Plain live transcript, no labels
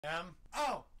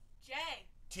Oh! J.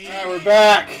 T. Alright, we're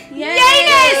back!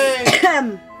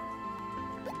 Yay!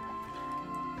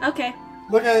 Okay.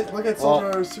 Look at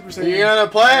Solgar Super Saiyan. Are you gonna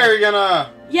play or are you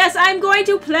gonna... Yes, I'm going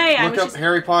to play. Look up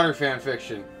Harry Potter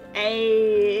fanfiction.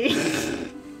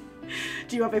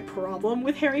 Do you have a problem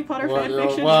with Harry Potter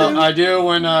fanfiction? Well, I do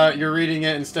when you're reading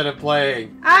it instead of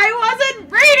playing. I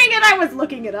wasn't reading it, I was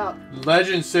looking it up.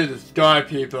 Legends say the sky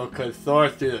people could soar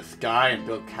through the sky and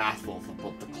build castles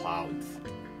above the clouds.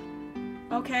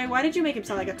 Okay, why did you make him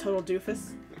sound like a total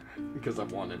doofus? Because I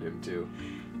wanted him to.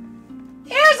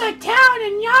 There's a town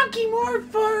in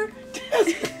Yonkimore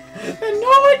and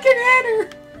no one can enter.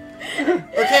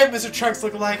 Okay, Mr. Trunks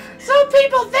lookalike. Some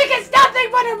people think it's nothing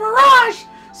but a mirage,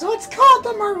 so it's called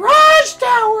the Mirage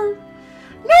Tower.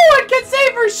 No one can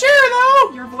say for sure,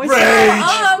 though. Your voice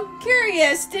Rage.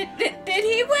 Curious, did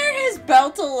he wear his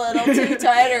belt a little too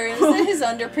tight, or is it his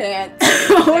underpants?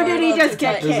 Or did he just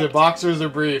get Is it kicked? boxers or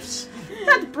briefs?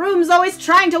 That broom's always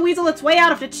trying to weasel its way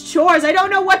out of its chores. I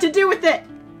don't know what to do with it.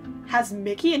 Has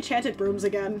Mickey enchanted brooms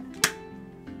again?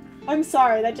 I'm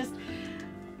sorry, that just...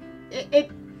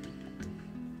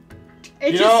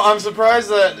 You know, I'm surprised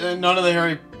that none of the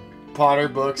Harry Potter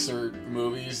books or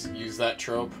movies use that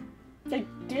trope. They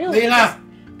do. Lena!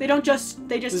 They just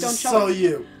don't This is show so it.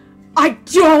 you. I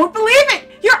don't believe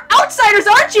it! You're outsiders,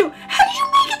 aren't you? How did you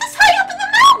make it this high up in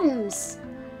the mountains?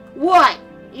 What?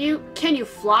 Can you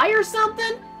fly or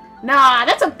something? Nah,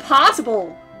 that's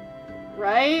impossible.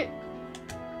 Right?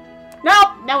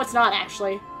 No, it's not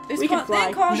actually. We can fly.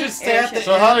 We should stay at the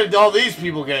So how did all these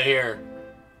people get here?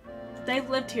 They've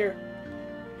lived here.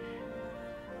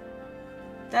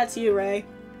 That's you, Ray.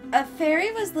 A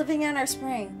fairy was living on our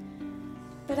spring,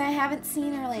 but I haven't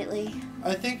seen her lately.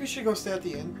 I think we should go stay at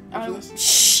the inn after this.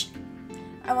 Shh!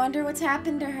 I wonder what's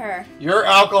happened to her. Your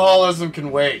alcoholism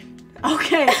can wait.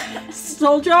 Okay,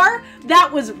 Solgar,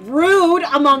 that was rude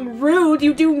among rude.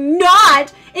 You do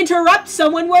not interrupt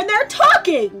someone when they're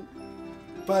talking.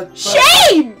 But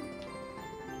Shame!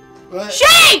 But,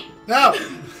 Shame! no!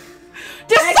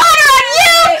 Dishonor on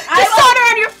you! Dishonor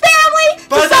on your family!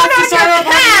 But Dishonor that's on dishonor your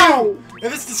cow! upon you!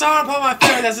 If it's dishonor upon my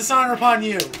family, that's dishonor upon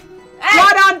you.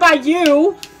 Not on by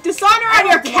you! Dishonor on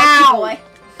your cow! Boy.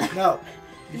 No.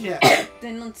 You can't.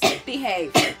 Then let's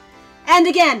behave. And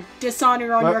again,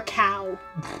 dishonor on What? your cow.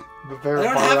 The very I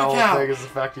don't part have of a the cow. whole thing is the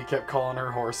fact he kept calling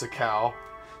her horse a cow.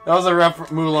 That was a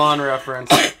Mulan reference.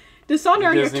 Dishonor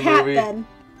on your Disney cat, movie. then.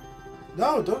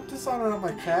 No, don't dishonor on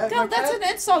my cat. No, My that's cat- an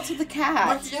insult to the cat.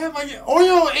 my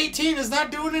Oreo 18 is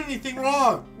not doing anything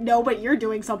wrong. No, but you're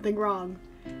doing something wrong.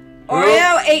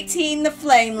 Oreo 18 the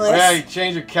Flameless. Oh, yeah, you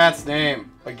changed your cat's name.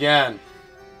 Again.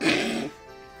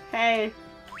 Hey,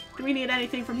 do we need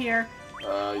anything from here?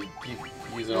 You keep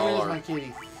using all Where's my our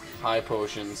kitty? high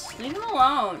potions. Leave him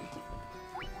alone.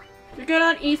 You're good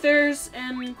on ethers,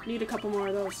 and need a couple more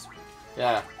of those.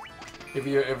 Yeah. If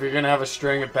you're gonna have a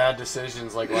string of bad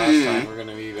decisions like last time, we're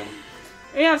gonna need them.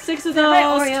 We have 6 of my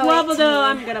those, Oreo 12 of 18. those.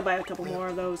 I'm gonna buy a couple more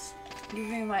of those. Give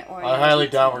me my Oreo. I highly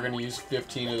doubt we're gonna use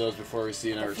 15 of those before we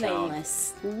see another town.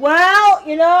 Flameless. Well,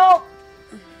 you know.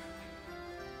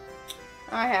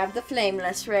 I have the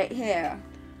Flameless right here.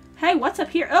 Hey, what's up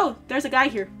here? Oh, there's a guy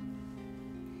here.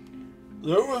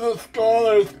 There was a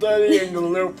scholar studying the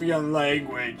Lupian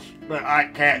language, but I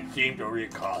can't seem to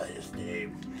recall his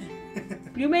name.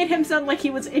 You made him sound like he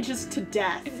was inches to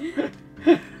death.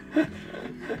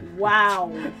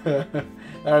 Wow. That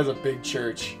was a big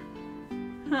church.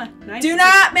 Huh, nice. Do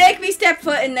not make me step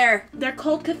foot in there. They're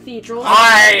called cathedrals.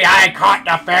 I caught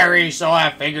the fairy, so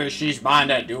I figure she's mine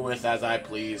to do with as I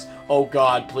please. Oh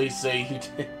God, please say he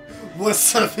did.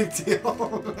 What's the big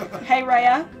deal? Hey,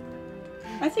 Raiya.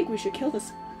 I think we should kill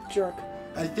this jerk.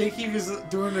 I think he was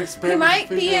doing an He experiment. might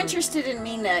to be figure out- interested in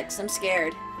me next. I'm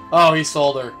scared. Oh, he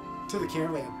sold her. to the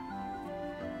caravan.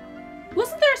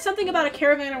 Wasn't there something about a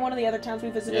caravan in one of the other towns we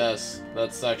visited? Yes,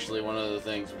 that's actually one of the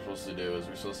things we're supposed to do. Is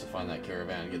we're supposed to find that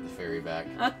caravan and get the ferry back.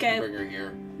 Okay. Bring her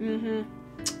here. Mm-hmm.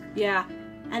 Yeah.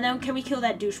 And then can we kill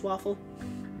that douche waffle?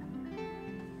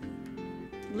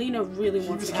 Lena really He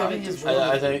wants was to kill having that his douche way.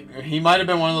 I think he might have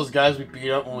been one of those guys we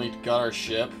beat up when we got our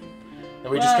ship.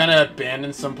 That we just What? kind of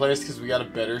abandoned someplace because we got a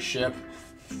better ship.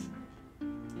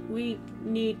 We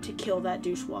need to kill that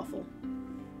douche waffle.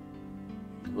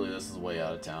 I believe this is way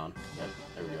out of town. Yeah,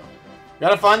 there we go.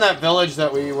 Gotta find that village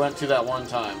that we went to that one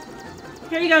time.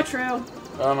 Here you go, True.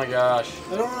 Oh my gosh.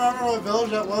 I don't remember what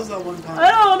village that was that one time. I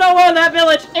don't know where that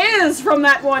village is from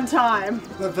that one time.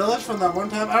 The village from that one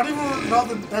time? I don't even know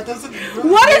that doesn't really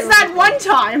What is that one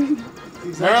time?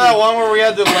 Exactly. Remember that one where we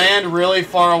had to land really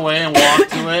far away and walk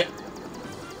to it?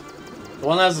 The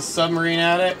one that has a submarine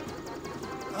at it?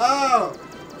 Oh!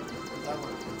 That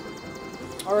one.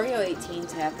 Oreo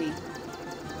 18's happy.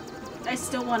 I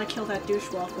still want to kill that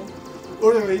douche waffle.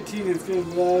 Oreo 18 is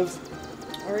getting loves.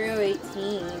 Oreo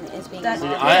 18 is being That- See,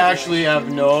 mocked. I actually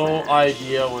have no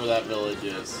idea where that village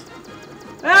is.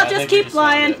 Well, I just think we keep found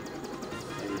flying. it.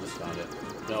 I think we just found it.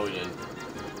 No, we didn't.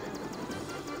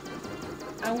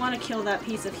 I want to kill that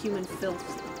piece of human filth.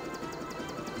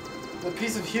 A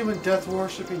piece of human death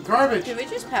worshipping garbage. Did we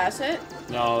just pass it?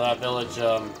 No, that village,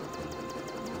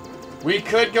 we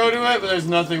could go to it, but there's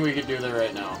nothing we could do there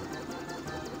right now.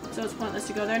 So it's pointless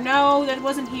to go there. No, that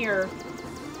wasn't here.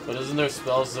 But isn't there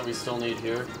spells that we still need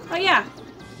here? Oh, yeah.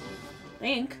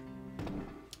 Think.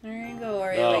 There you go,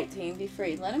 Oreo No. 18. Be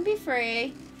free. Let him be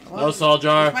free. No,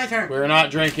 Solgar. It's my turn. We're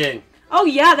not drinking. Oh,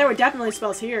 yeah, there were definitely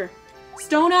spells here.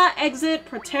 Stona, Exit,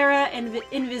 Protera, and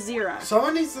Invisira.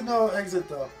 Someone needs to know exit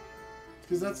though.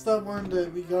 Because that's the one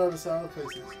that we got out of Sour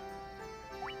Places.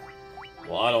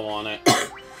 Well, I don't want it.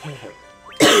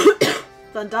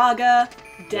 Thundaga,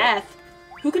 Death.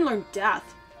 Who can learn Death?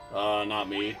 Not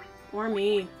me. Or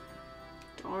me.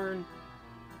 Darn.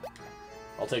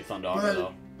 I'll take Thundaga, But-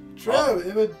 though. True,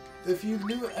 it would. If you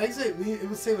knew exit, it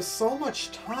would save us so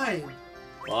much time.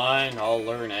 Fine, I'll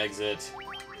learn exit.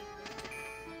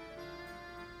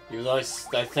 Even though I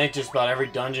think just about every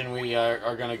dungeon we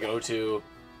are gonna go to,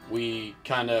 we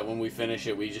kinda, when we finish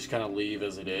it, we just kinda leave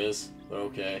as it is. But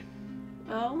okay.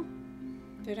 Oh?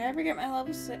 Did I ever get my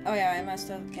level 6? Oh yeah, I must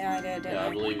have. Yeah, I did, didn't Yeah, I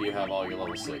I? believe you have all your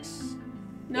level 6.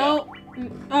 No.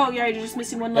 Oh, yeah, you're just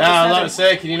missing one Yeah, level I was about 7.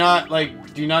 to say, can you not,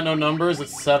 like, do you not know numbers?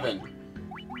 It's 7.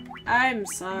 I'm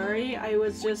sorry. I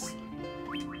was just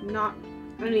not...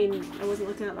 I mean, I wasn't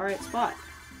looking at the right spot.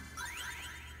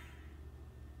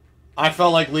 I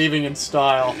felt like leaving in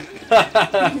style.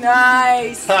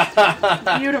 Nice!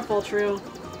 Beautiful, True.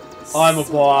 I'm a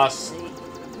boss.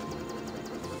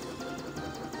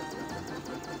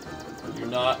 You're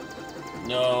not.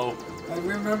 No. I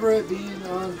remember it being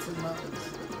on some mountains.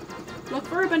 Look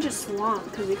for a bunch of swamp,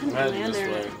 because we couldn't Head land this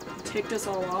there way. and it ticked us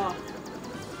all off.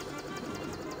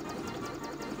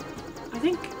 I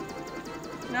think...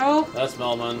 Nope. That's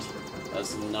Melmond.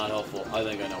 That's not helpful. I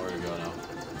think I know where to go now.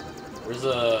 Where's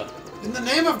a... In the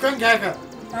name of Gungaka!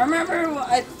 I remember,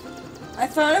 I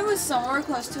thought it was somewhere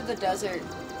close to the desert.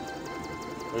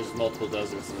 There's multiple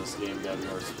deserts in this game, gotta be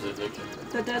more specific.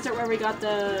 The desert where we got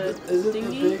the Is it the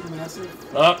thingy? big, massive?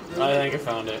 Oh, I think I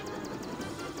found it.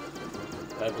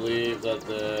 I believe that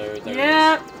there it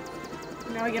Yep.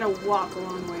 Now we gotta walk a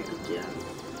long way again.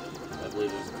 is. I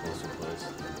believe there's a closer place.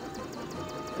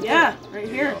 Yeah, right There you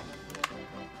here. go.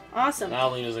 Awesome. Now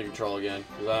Lena's in control again,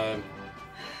 because I'm...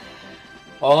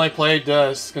 All I played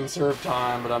does conserve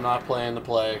time, but I'm not playing the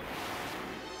play.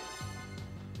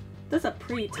 That's a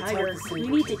pretty hard tiger. to see. We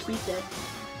need to keep it.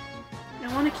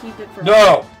 I want to keep it for...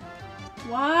 No!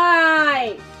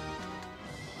 Why?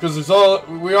 Because it's all...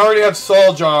 We already have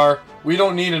Solgar. We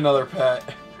don't need another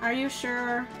pet. Are you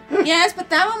sure? Yes, but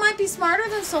that one might be smarter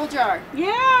than Solgar.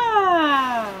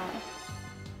 Yeah!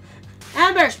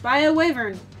 Ambush by a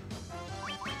wyvern.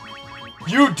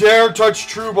 You dare touch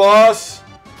TrueBOSS?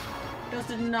 Those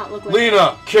did not look like...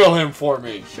 Lena, kill him for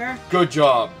me. Sure. Good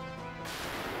job.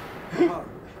 Oh.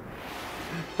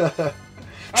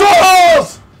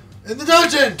 Trolls! In the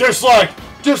dungeon! Dislike!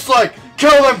 Dislike!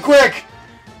 Kill them quick!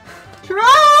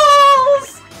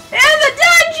 Trolls! In the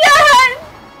dungeon!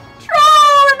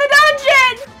 Troll in the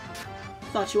dungeon!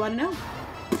 Thought you ought to know.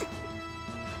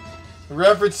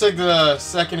 Referencing the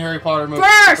second Harry Potter movie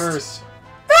First!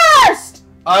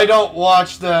 I don't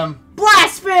watch them.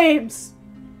 Blasphemes!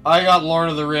 I got Lord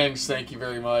of the Rings, thank you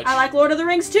very much. I like Lord of the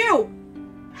Rings too!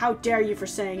 How dare you for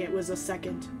saying it was a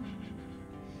second.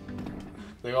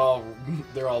 they're all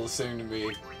the same to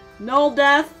me. Null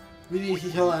Death We need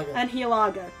Hilaga. and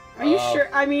Hilaga. Are you sure?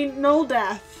 I mean, Null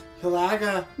Death.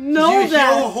 Hilaga. No, you heal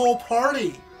that- the whole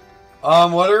party.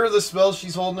 What are the spells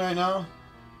she's holding right now?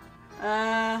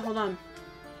 Hold on.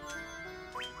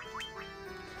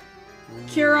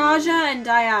 Kiraja and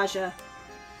Diaja.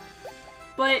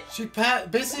 But, She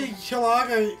basically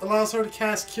Hilaga allows her to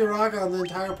cast Kiraga on the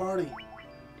entire party.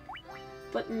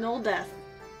 but Null Death.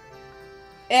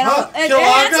 It Huh,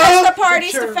 enhances Hilaga? the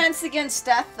party's Sure. defense against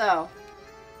death, though.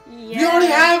 Yeah. We already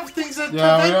have things that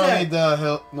Yeah, we prevent don't that. need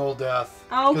the Null Death.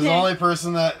 Because the Okay. only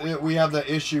person that we have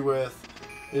the issue with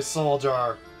is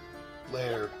Solgar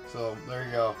later. So, there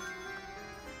you go.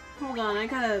 Hold on, I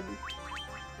gotta...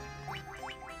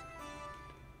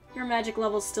 Your magic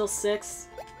level's still 6.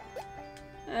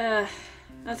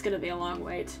 That's gonna be a long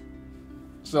wait.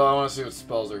 So, I want to see what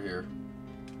spells are here.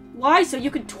 Why? So you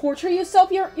could torture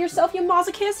yourself, you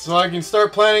masochist? So I can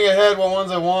start planning ahead what ones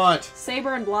I want.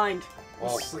 Saber and blind.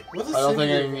 Well, What does I don't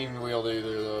think I Cindy can even wield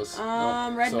either of those.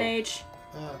 Red mage.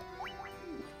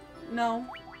 No.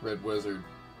 Red wizard.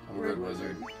 I'm a red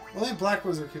wizard. Only Black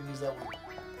Wizard can use that one.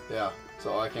 Yeah,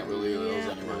 so I can't wield either of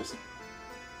those anyways.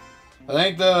 I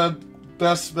think the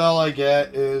best spell I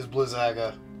get is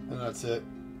Blizzaga, and that's it.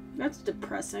 That's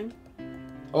depressing.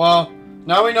 Well,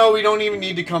 now we know we don't even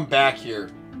need to come back here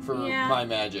for my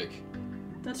magic.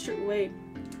 That's true. Wait,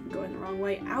 I'm going the wrong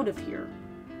way out of here.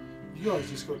 You can always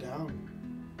just go down.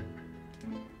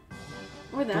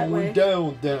 Or that way.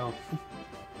 Going down.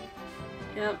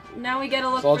 Yep. Now we get a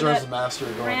look Solgar's for that the master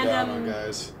of going random... down,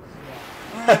 guys.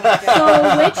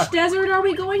 So which desert are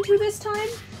we going to this time?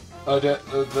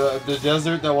 The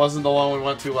desert that wasn't the one we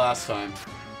went to last time.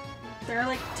 There are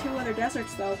like 2 other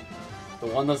deserts though. The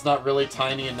one that's not really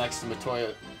tiny and next to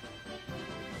Matoya.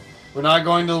 We're not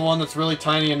going to the one that's really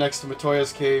tiny and next to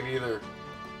Matoya's cave either.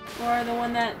 Or the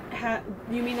one that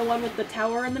you mean the one with the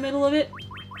tower in the middle of it?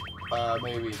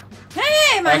 Maybe.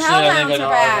 Hey, my Actually, I think I hellhounds know.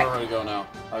 are I back. remember where to go now.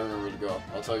 I remember where to go.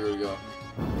 I'll tell you where to go.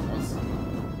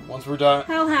 Once we're done.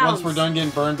 Hellhounds. Once we're done getting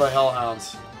burned by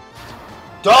hellhounds.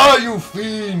 Die, you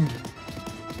fiend!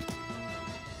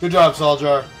 Good job,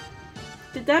 Solgar.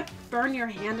 Did that burn your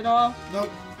hand at all? Nope.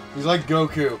 He's like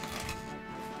Goku.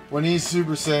 When he's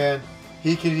Super Saiyan,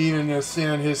 he can even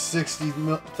withstand his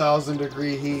 60,000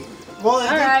 degree heat. Well,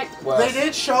 Alright. they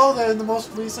did show that in the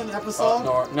most recent episode.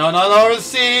 No, north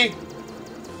sea.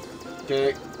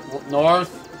 Okay,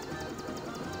 north.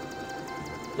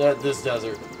 This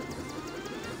desert.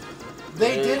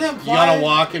 They did imply. You gotta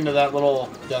walk into that little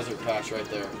desert patch right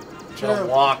there. You gotta True.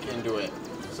 walk into it.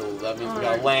 So that means we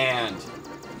gotta land.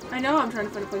 I know, I'm trying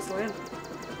to find a place to land.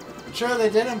 Sure, they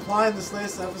did imply in this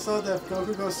latest episode that if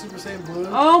Goku goes Super Saiyan Blue,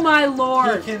 Oh my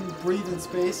lord! he can breathe in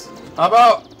space. How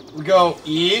about we go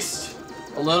east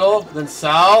a little, then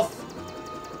south?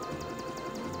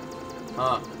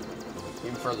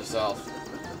 Even further south.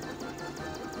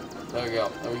 There we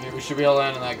go. We should be able to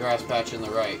land in that grass patch in the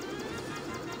right.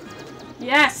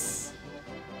 Yes!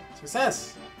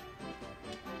 Success.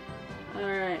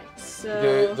 Alright,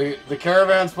 so... The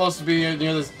caravan's supposed to be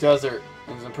near this desert.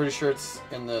 And I'm pretty sure it's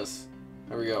in this.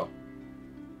 There we go.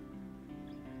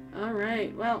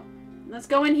 Alright, well, let's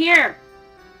go in here!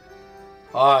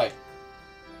 Hi.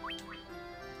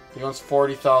 He wants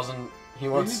 40,000. He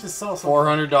wants need to sell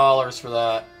something. $400 for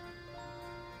that.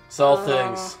 Sell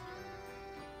things.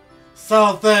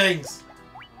 Sell things!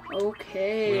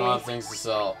 Okay. We don't have things to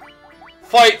sell.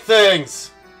 Fight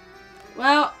things!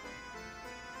 Well,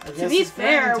 I to guess be it's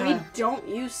fair, grinding we time. don't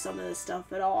use some of this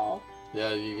stuff at all.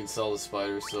 Yeah, you can sell the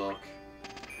spider silk.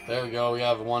 There we go, we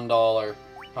have $1.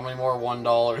 How many more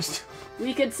 $1?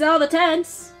 We could sell the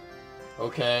tents!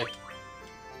 Okay.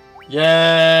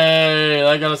 Yay!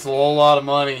 That got us a whole lot of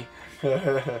money.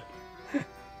 Anything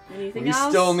We else?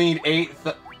 still need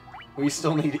we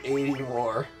still need 80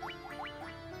 more.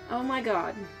 Oh my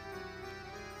god.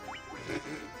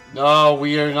 No,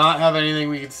 we do not have anything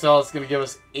we can sell. It's gonna give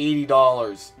us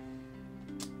 $80.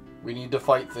 We need to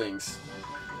fight things.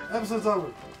 Episode's over.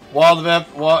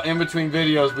 While in between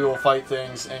videos, we will fight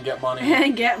things and get money.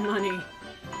 And get money.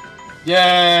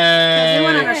 Yay! We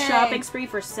went on a Yay. shopping spree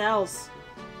for cells.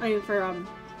 I mean, for,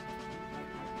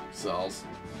 Cells.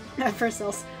 for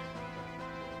cells.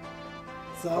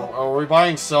 So, Are we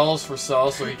buying cells for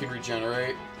cells so he can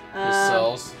regenerate his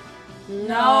cells?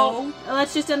 No.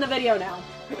 Let's just end the video now.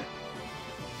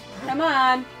 Come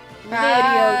on.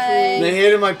 Bye. Video They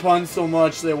hated my pun so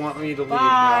much they want me to leave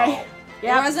Bye. now. It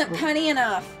Yep. wasn't punny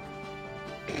enough.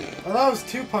 I thought it was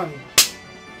too punny.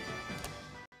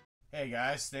 Hey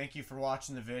guys, thank you for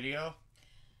watching the video.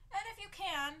 And if you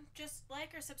can, just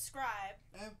like or subscribe.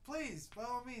 And please, by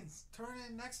all means, turn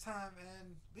in next time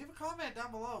and leave a comment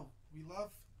down below. We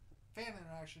love fan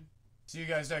interaction. See you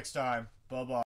guys next time. Bye-bye.